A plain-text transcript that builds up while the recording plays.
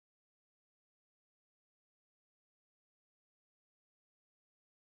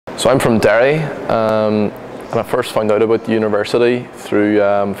So I'm from Derry, and I first found out about the university through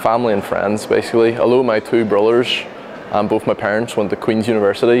family and friends basically. Although my two brothers and both my parents went to Queen's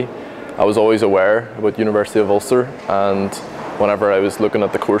University, I was always aware about the University of Ulster, and whenever I was looking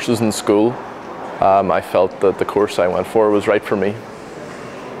at the courses in school, I felt that the course I went for was right for me.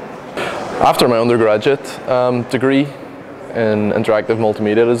 After my undergraduate degree in interactive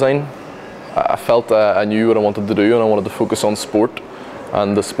multimedia design, I felt I knew what I wanted to do, and I wanted to focus on sport.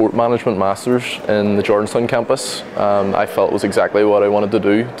 And the Sport Management Masters in the Jordanstown campus, I felt was exactly what I wanted to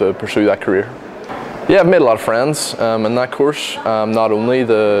do to pursue that career. Yeah, I've made a lot of friends in that course, not only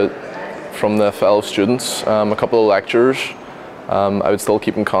from the fellow students, a couple of lecturers I would still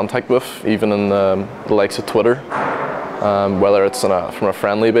keep in contact with, even in the likes of Twitter, whether it's from a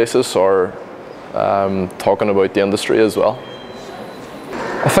friendly basis or talking about the industry as well.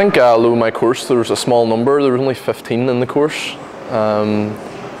 I think although my course, there was a small number, there was only 15 in the course.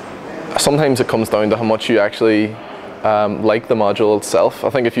 Sometimes it comes down to how much you actually like the module itself. I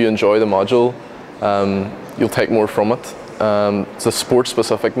think if you enjoy the module, you'll take more from it. The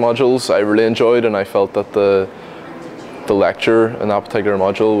sport-specific modules I really enjoyed, and I felt that the lecture in that particular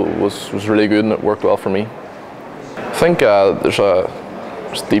module was really good and it worked well for me. I think there's a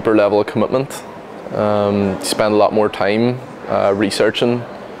deeper level of commitment. You spend a lot more time researching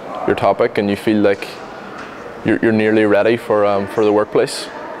your topic, and you feel like you're nearly ready for the workplace,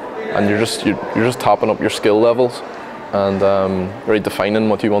 and you're just topping up your skill levels and really defining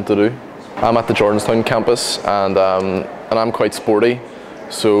what you want to do. I'm at the Jordanstown campus, and I'm quite sporty,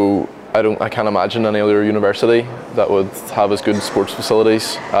 so I can't imagine any other university that would have as good sports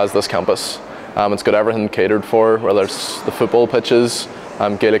facilities as this campus. It's got everything catered for, whether it's the football pitches,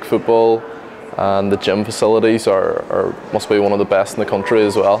 Gaelic football, and the gym facilities must be one of the best in the country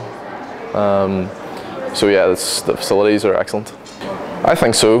as well. So yeah, the facilities are excellent. I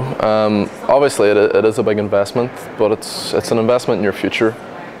think so. Obviously it is a big investment, but it's an investment in your future.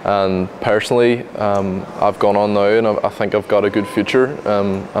 And personally, I've gone on now and I think I've got a good future,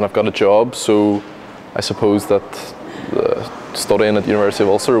 and I've got a job, so I suppose that studying at the University of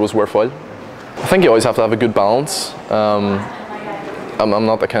Ulster was worthwhile. I think you always have to have a good balance. I'm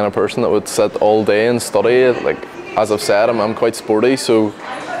not the kind of person that would sit all day and study. Like, as I've said, I'm quite sporty, so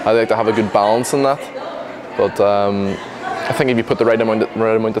I like to have a good balance in that. But I think if you put the right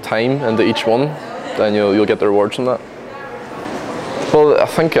amount of time into each one, then you'll get the rewards from that. Well, I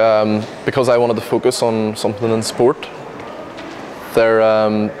think because I wanted to focus on something in sport, there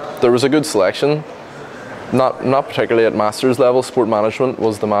was a good selection. Not particularly at master's level. Sport management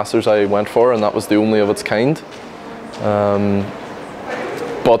was the master's I went for, and that was the only of its kind.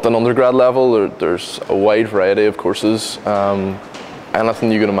 But at undergrad level, there's a wide variety of courses.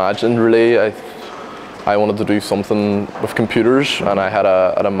 Anything you can imagine, really. I wanted to do something with computers, and I had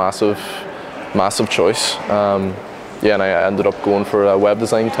a massive choice. Yeah, and I ended up going for a web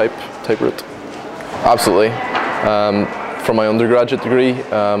design type route. Absolutely. For my undergraduate degree,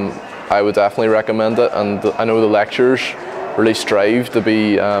 I would definitely recommend it, and I know the lecturers really strive to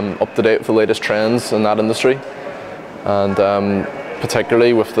be up to date with the latest trends in that industry, and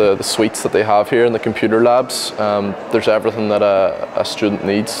particularly with the suites that they have here in the computer labs, there's everything that a student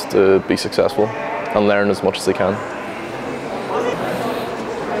needs to be successful and learn as much as they can.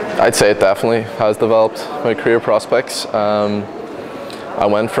 I'd say it definitely has developed my career prospects. I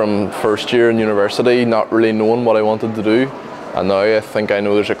went from first year in university not really knowing what I wanted to do, and now I think I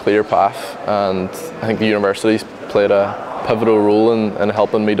know there's a clear path, and I think the university's played a pivotal role in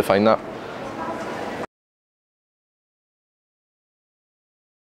helping me define that.